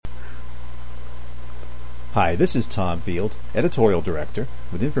Hi, this is Tom Field, Editorial Director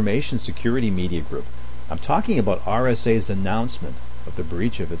with Information Security Media Group. I'm talking about RSA's announcement of the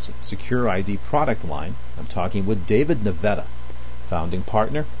breach of its Secure ID product line. I'm talking with David Navetta, founding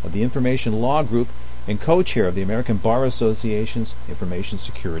partner of the Information Law Group and co-chair of the American Bar Association's Information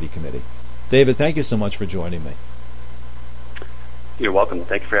Security Committee. David, thank you so much for joining me. You're welcome.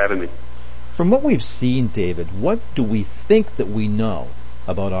 Thank you for having me. From what we've seen, David, what do we think that we know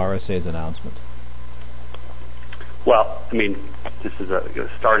about RSA's announcement? Well, I mean, this is a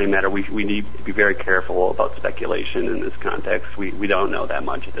starting matter. We need to be very careful about speculation in this context. We don't know that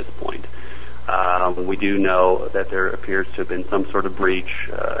much at this point. We do know that there appears to have been some sort of breach,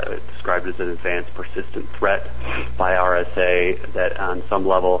 described as an advanced persistent threat by RSA that on some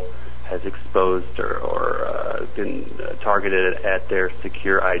level has exposed or been targeted at their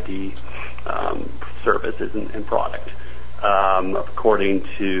Secure ID services and product. According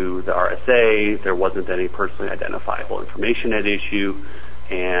to the RSA, there wasn't any personally identifiable information at issue,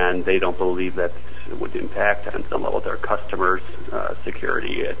 and they don't believe that this would impact on some level their customers'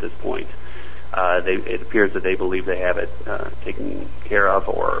 security at this point. It appears that they believe they have it taken care of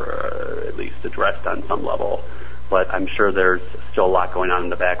or at least addressed on some level, but I'm sure there's still a lot going on in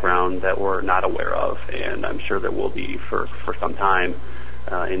the background that we're not aware of, and I'm sure there will be for some time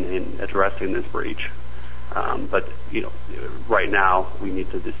in addressing this breach. But, right now we need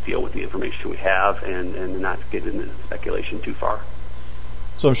to just deal with the information we have and not get into speculation too far.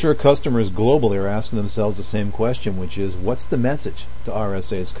 So I'm sure customers globally are asking themselves the same question, which is, what's the message to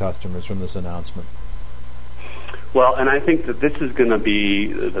RSA's customers from this announcement? Well, and I think that this is going to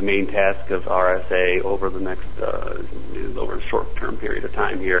be the main task of RSA over the next, over a short-term period of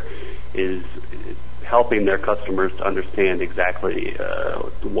time here, is helping their customers to understand exactly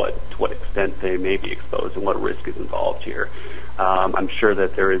to what extent they may be exposed and what risk is involved here. I'm sure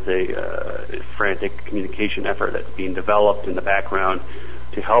that there is a frantic communication effort that's being developed in the background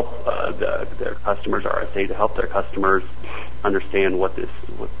to help their customers, RSA, to help their customers understand what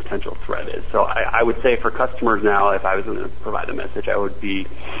potential threat is. So I would say for customers now, if I was going to provide a message, I would be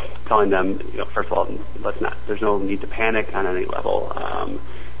telling them, first of all, there's no need to panic on any level.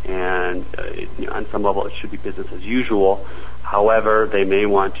 And on some level it should be business as usual. However, they may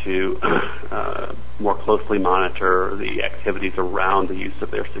want to more closely monitor the activities around the use of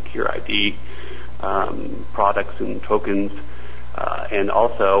their Secure ID products and tokens. And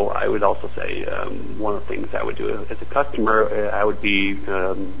also, I would also say one of the things I would do as a customer, I would be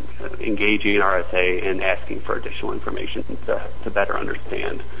engaging RSA and asking for additional information to better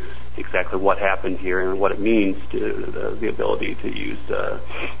understand exactly what happened here and what it means to the ability to use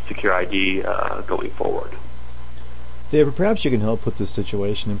Secure ID going forward. David, perhaps you can help put this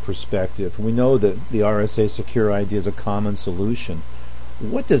situation in perspective. We know that the RSA Secure ID is a common solution.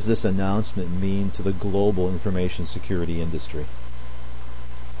 What does this announcement mean to the global information security industry?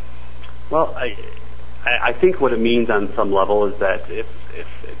 Well, I think what it means on some level is that if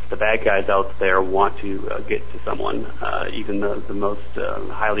the bad guys out there want to get to someone, even the most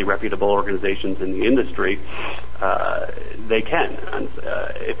highly reputable organizations in the industry, they can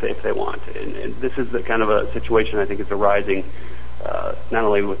if they want. And this is the kind of a situation I think is arising not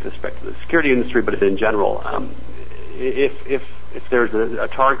only with respect to the security industry, but in general. If there's a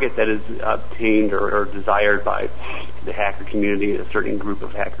target that is obtained or desired by the hacker community, a certain group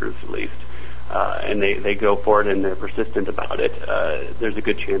of hackers at least, and they go for it and they're persistent about it, there's a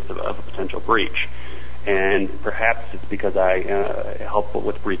good chance of a potential breach. And perhaps it's because I help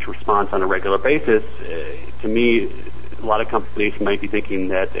with breach response on a regular basis. To me, a lot of companies might be thinking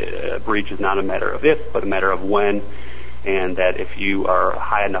that a breach is not a matter of if, but a matter of when, and that if you are a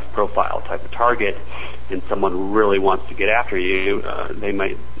high enough profile type of target and someone really wants to get after you, they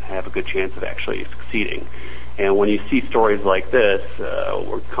might have a good chance of actually succeeding. And when you see stories like this,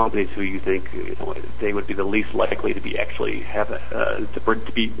 where companies who you think they would be the least likely to be actually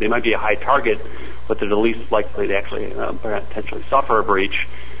they might be a high target, but they're the least likely to actually potentially suffer a breach.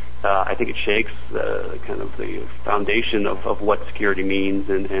 I think it shakes kind of the foundation of what security means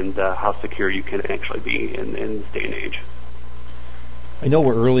and how secure you can actually be in this day and age. I know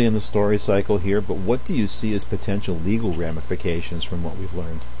we're early in the story cycle here, but what do you see as potential legal ramifications from what we've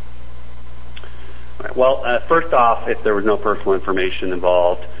learned? Well, first off, if there was no personal information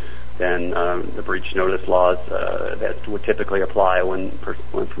involved, then the breach notice laws that would typically apply when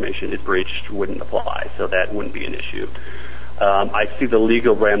personal information is breached wouldn't apply, so that wouldn't be an issue. I see the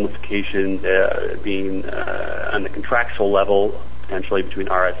legal ramification being on the contractual level, potentially between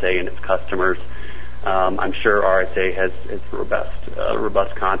RSA and its customers. I'm sure RSA has a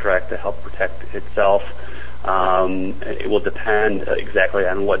robust contract to help protect itself. It will depend exactly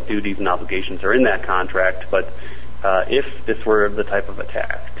on what duties and obligations are in that contract, but if this were the type of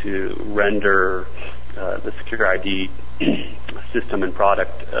attack to render the secure ID system and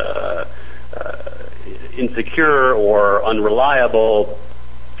product insecure or unreliable,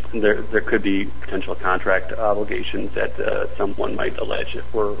 there could be potential contract obligations that someone might allege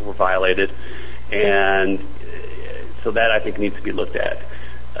were violated, and so that I think needs to be looked at.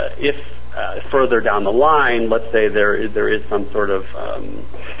 If further down the line, let's say there is some sort of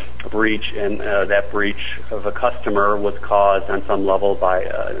breach, and that breach of a customer was caused on some level by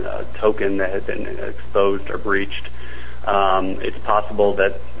a token that had been exposed or breached, it's possible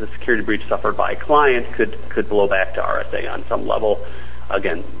that the security breach suffered by a client could blow back to RSA on some level.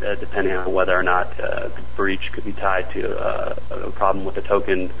 Again, depending on whether or not the breach could be tied to a problem with the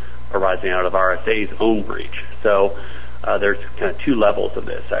token arising out of RSA's own breach. So there's kind of two levels of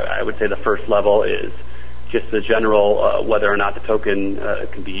this. I would say the first level is just the general whether or not the token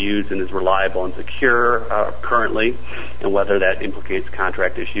can be used and is reliable and secure currently, and whether that implicates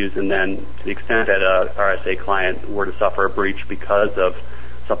contract issues. And then to the extent that a RSA client were to suffer a breach because of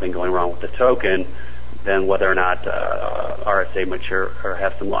something going wrong with the token, then whether or not RSA mature or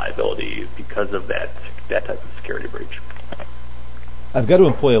have some liability because of that type of security breach. I've got to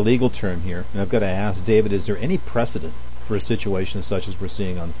employ a legal term here, and I've got to ask David, is there any precedent for a situation such as we're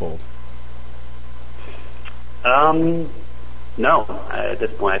seeing unfold? No, at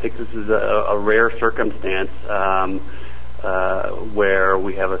this point. I think this is a rare circumstance where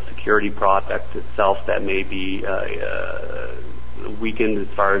we have a security product itself that may be weakened as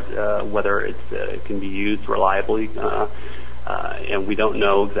far as whether it can be used reliably, and we don't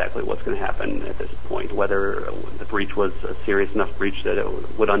know exactly what's going to happen at this point, whether the breach was a serious enough breach that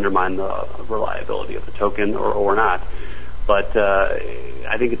it would undermine the reliability of the token or not. But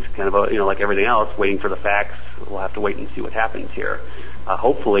I think it's kind of like everything else, waiting for the facts. We'll have to wait and see what happens here.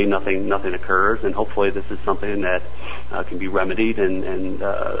 Hopefully nothing occurs, and hopefully this is something that can be remedied, and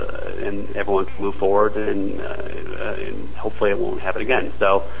everyone can move forward, and hopefully it won't happen again.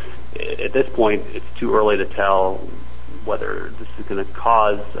 So at this point, it's too early to tell whether this is going to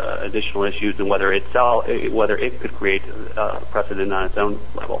cause additional issues, and whether it could create precedent on its own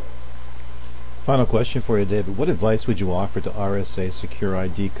level. Final question for you, David. What advice would you offer to RSA Secure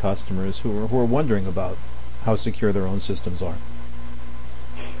ID customers who are wondering about how secure their own systems are?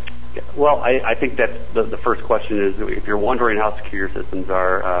 Well, I think that the first question is, if you're wondering how secure your systems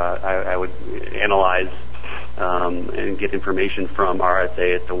are, I would analyze and get information from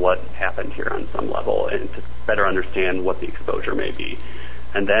RSA as to what happened here on some level, and to better understand what the exposure may be.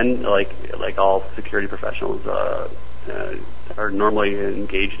 And then, like all security professionals are normally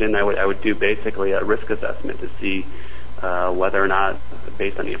engaged in, I would do basically a risk assessment to see whether or not,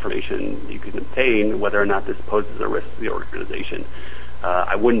 based on the information you can obtain, whether or not this poses a risk to the organization.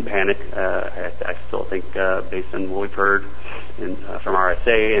 I wouldn't panic. I still think, based on what we've heard from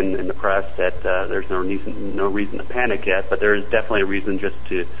RSA and in the press, that there's no reason to panic yet. But there is definitely a reason just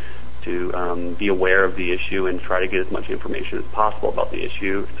to be aware of the issue and try to get as much information as possible about the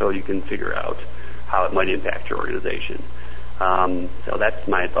issue, so you can figure out how it might impact your organization. So that's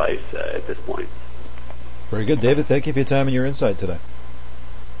my advice at this point. Very good, David. Thank you for your time and your insight today.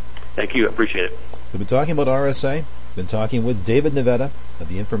 Thank you. I appreciate it. We've been talking about RSA. Been talking with David Nevada of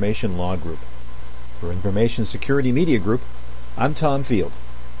the Information Law Group. For Information Security Media Group, I'm Tom Field.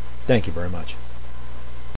 Thank you very much.